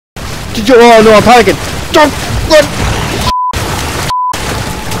Did you? Oh no, I'm panicking. Don't run.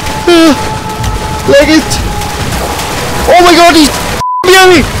 Leg it. Oh my god, he's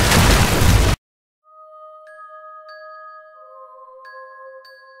behind me.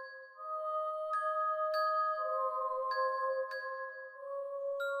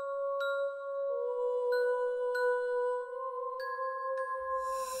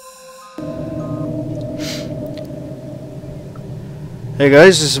 Hey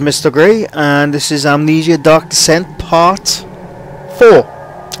guys, this is Mr. Grey, and this is Amnesia Dark Descent Part 4.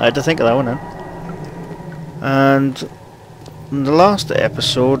 I had to think of that one then. And in the last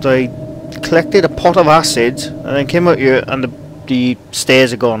episode I collected a pot of acid and then came out here and the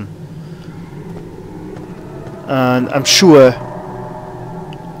stairs are gone. And I'm sure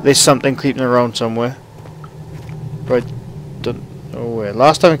there's something creeping around somewhere. But I don't know where.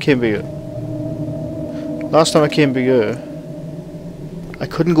 Last time I came here I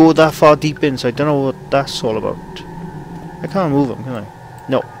couldn't go that far deep in, so I don't know what that's all about. I can't move them, can I?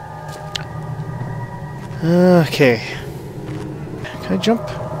 No. Okay. Can I jump?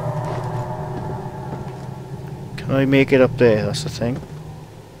 Can I make it up there? That's the thing.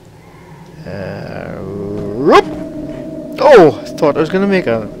 Oh! I thought I was going to make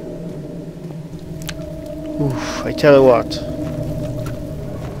it. Oof, I tell you what.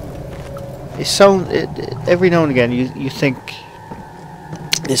 Every now and again you think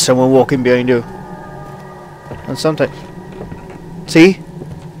there's someone walking behind you. And sometimes... See?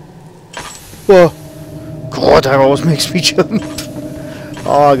 Whoa! God, that always makes me jump.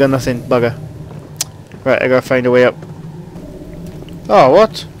 Oh, I got nothing. Bugger. Right, I gotta find a way up. Oh,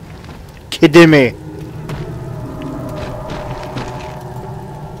 what? Kidding me?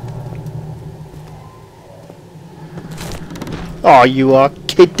 Oh, you are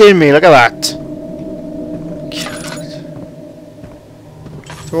kidding me. Look at that.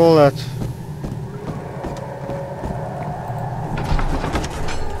 All that.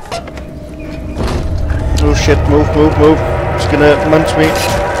 Oh shit, move. It's gonna munch me.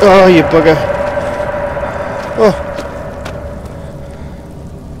 Oh, you bugger. Oh.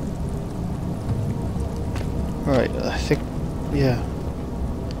 Right, I think, yeah.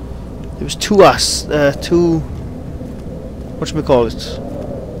 There was two whatchamacallit,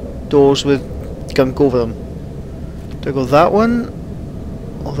 doors with gunk over them. Do I go that one?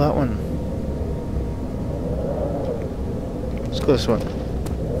 Oh, that one. Let's go this one.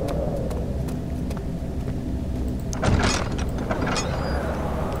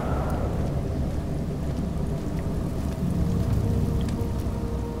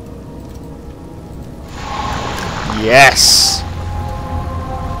 Yes!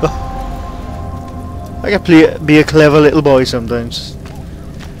 I can be a clever little boy sometimes.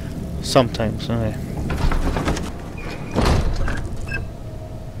 Sometimes, okay.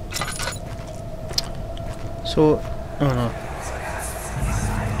 So, oh no.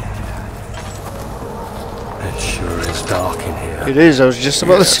 It sure is dark in here. It is, I was just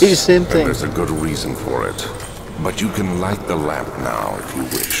about to say the same thing. And there's a good reason for it. But you can light the lamp now if you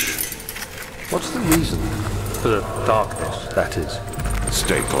wish. What's the reason? For the darkness, that is.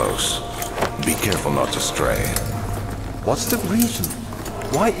 Stay close. Be careful not to stray. What's the reason?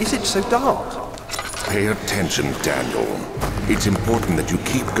 Why is it so dark? Pay attention, Daniel. It's important that you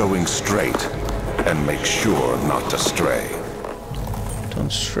keep going straight. And make sure not to stray.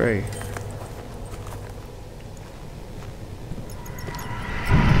 Don't stray.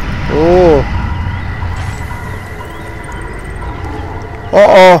 Oh.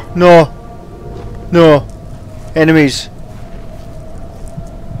 Uh-oh. No. No. Enemies.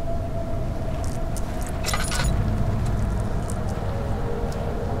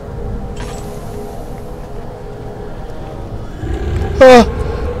 Oh.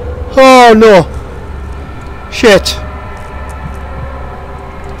 Oh no. Shit!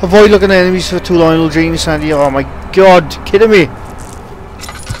 Avoid looking at enemies for too long, it'll drain your sanity. Oh my god, kidding me!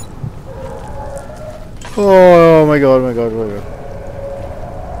 Oh my god, my god, my god.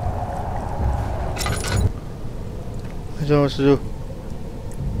 I don't know what to do.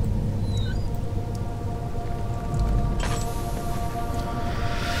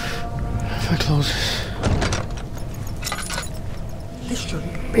 If I close this.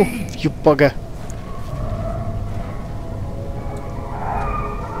 Oh, you bugger.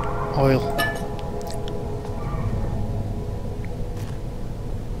 Oil.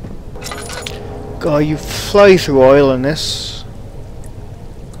 God, you fly through oil in this.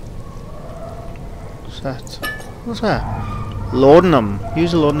 What's that? What's that? Laudanum.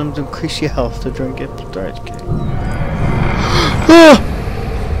 Use a laudanum to increase your health to drink it. Right, okay. Ah!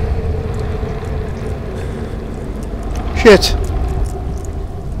 Shit.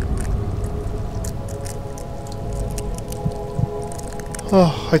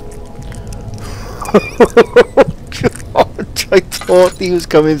 Oh, God, I thought he was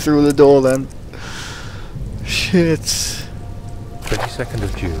coming through the door then. Shit. 22nd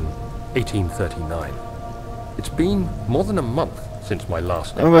of June, 1839. It's been more than a month since my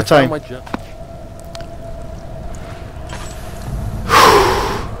last name. How about time? What's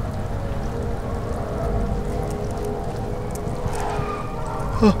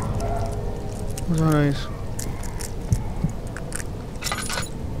that noise?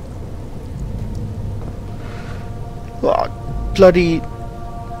 Oh, bloody...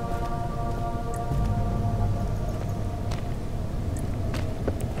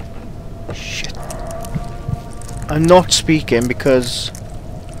 Shit. I'm not speaking because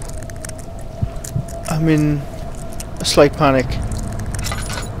I'm in a slight panic.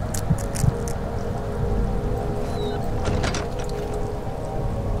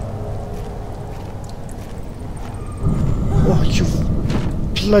 Oh, you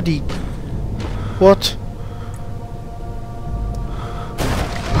bloody... What?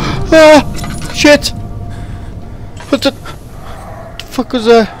 Ah! Shit! What the fuck was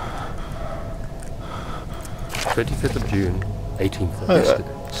that? 25th of June,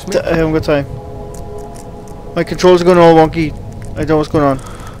 1830. I haven't got time. My controls are going all wonky. I don't know what's going on.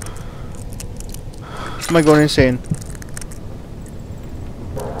 Am I going insane?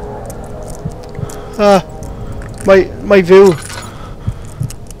 Ah! My view!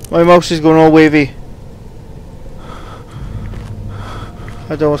 My mouse is going all wavy.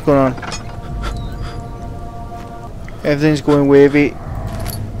 I don't know what's going on. Everything's going wavy.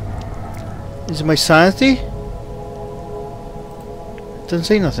 Is it my sanity? Doesn't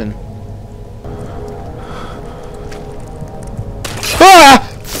say nothing. Ah!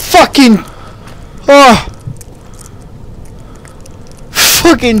 Fucking! Ah!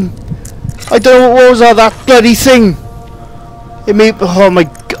 Fucking! I don't know what was that bloody thing. It made... Oh my...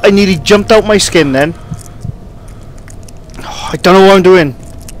 I nearly jumped out my skin then. Oh, I don't know what I'm doing.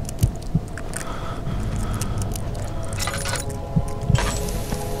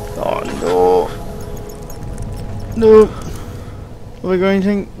 Oh no. No. Have I got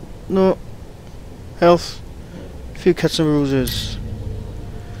anything? No. Health. A few cuts and bruises.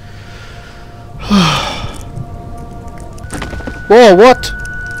 Whoa, what?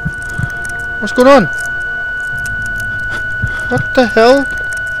 What's going on? What the hell?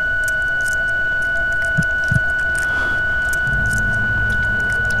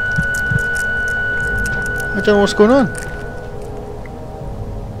 I don't know what's going on.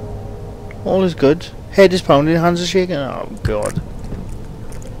 All is good. Head is pounding, hands are shaking. Oh god.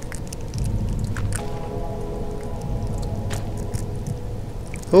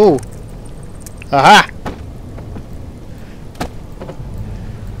 Oh. Aha!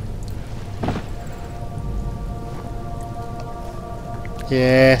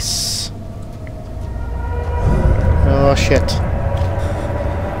 Yes. Oh shit.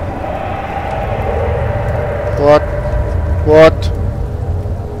 What? What?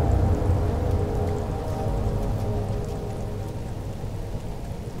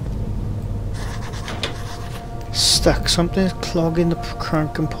 Stuck. Something's clogging the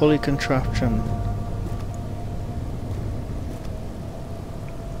crank and pulley contraption.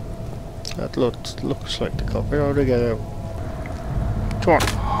 That looks like the cockpit. How do I get out? Come on.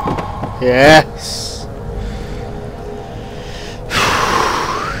 Yes.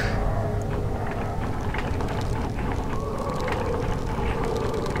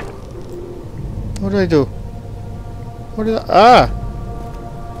 What did I do? What did I... Ah!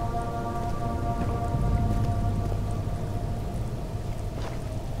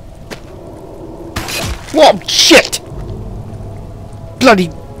 What? Shit! Bloody...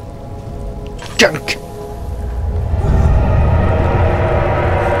 junk!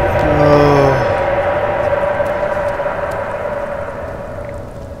 Oh.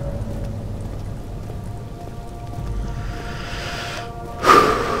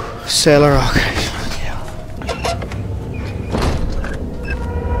 Cellar, okay.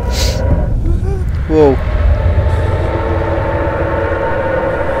 Whoa.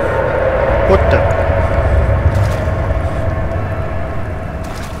 What the?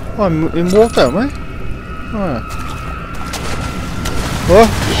 Oh, I'm in water, am I? Oh. Oh!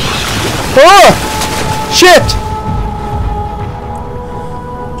 Oh! Shit!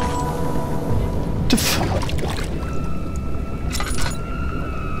 The f...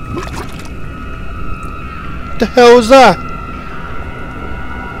 The hell was that?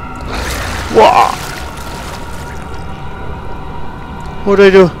 What? What do I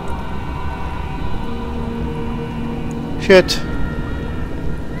do? Shit.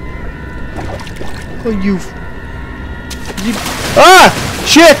 Oh, you Ah!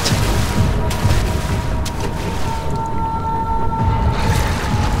 Shit!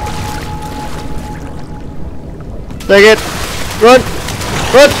 Take it! Run!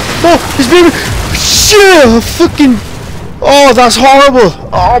 Run! No! He's being... Shit! Fucking... Oh, that's horrible!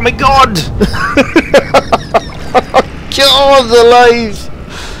 Oh my god! God alive!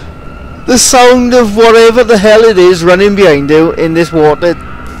 The sound of whatever the hell it is running behind you in this water.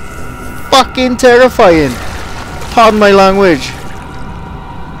 Fucking terrifying. Pardon my language.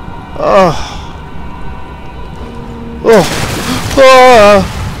 Oh. Oh. Oh.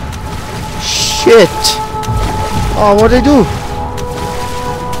 Shit. Oh, what'd I do?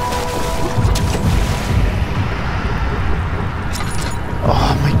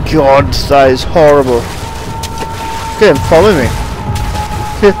 Oh my god, that is horrible. Get him, follow me.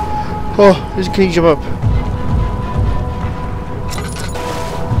 Here. Oh, can you jump up?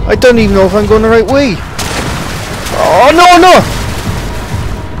 I don't even know if I'm going the right way. Oh no, no!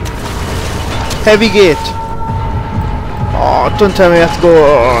 Heavy gate. Oh, don't tell me I have to go.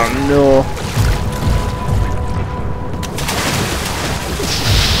 Oh no.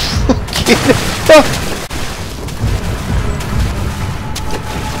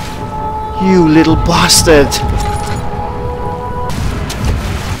 You little bastard.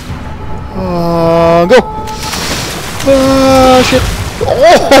 Go. Shit.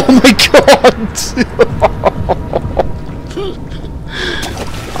 Oh my god.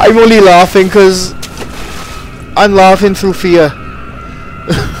 I'm only laughing because I'm laughing through fear.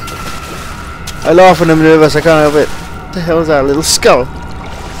 I laugh when I'm nervous, I can't help it. What the hell is that, a little skull?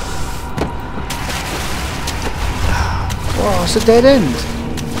 Oh, it's a dead end.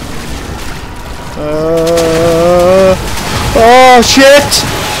 Oh shit!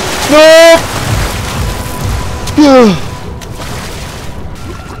 No!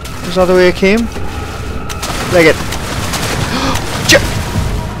 Was that the way it came? Leg it.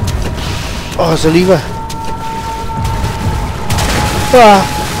 Oh, it's a lever. Ah.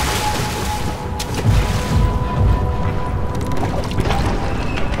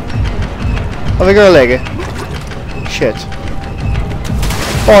 Have I got a leg it? Shit.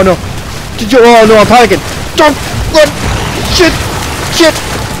 Oh no. Did you? Oh no, I'm panicking. Don't run. Shit. Shit.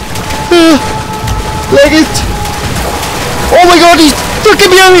 Leg it. Oh my god, he's fucking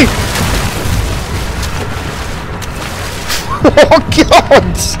behind me. Oh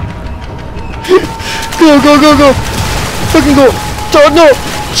god. Go, go, go, go. Fucking go. Oh no.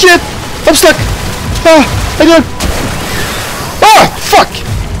 Shit. I'm stuck. Ah, I don't. Ah, fuck.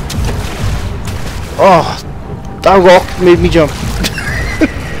 Oh, that rock made me jump.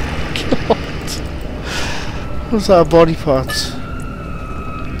 God. What's that, body parts?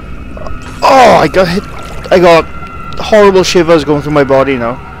 Oh, I got hit. I got horrible shivers going through my body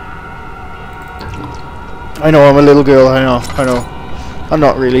now. I know I'm a little girl, I know. I'm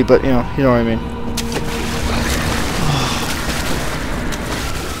not really, but you know what I mean.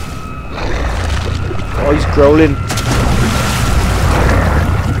 Oh, he's growling.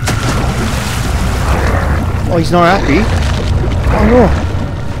 Oh, he's not happy. Oh no.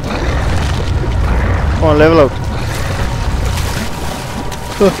 Come on, level out.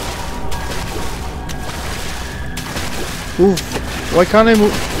 Ooh, why can't I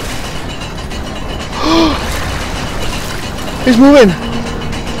move? He's moving!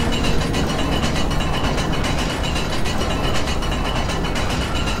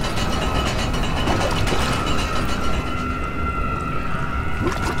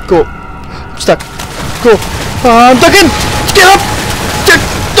 Go! I'm stuck! Go! I'm ducking! Get up!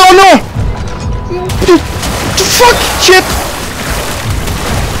 Oh no! Fuck! Shit!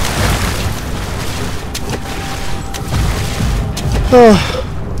 Oh.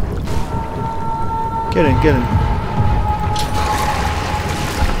 Get in, get in.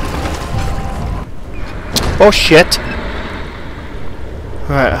 Oh shit!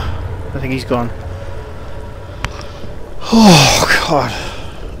 Right, I think he's gone. Oh god.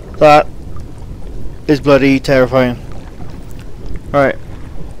 That is bloody terrifying. Alright.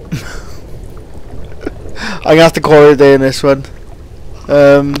 I'm gonna have to call it a day in this one.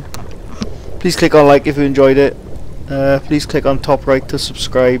 Please click on like if you enjoyed it. Please click on top right to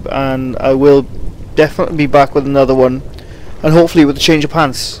subscribe, and I will definitely be back with another one, and hopefully with a change of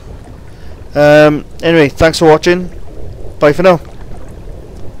pants. Anyway, thanks for watching. Bye for now.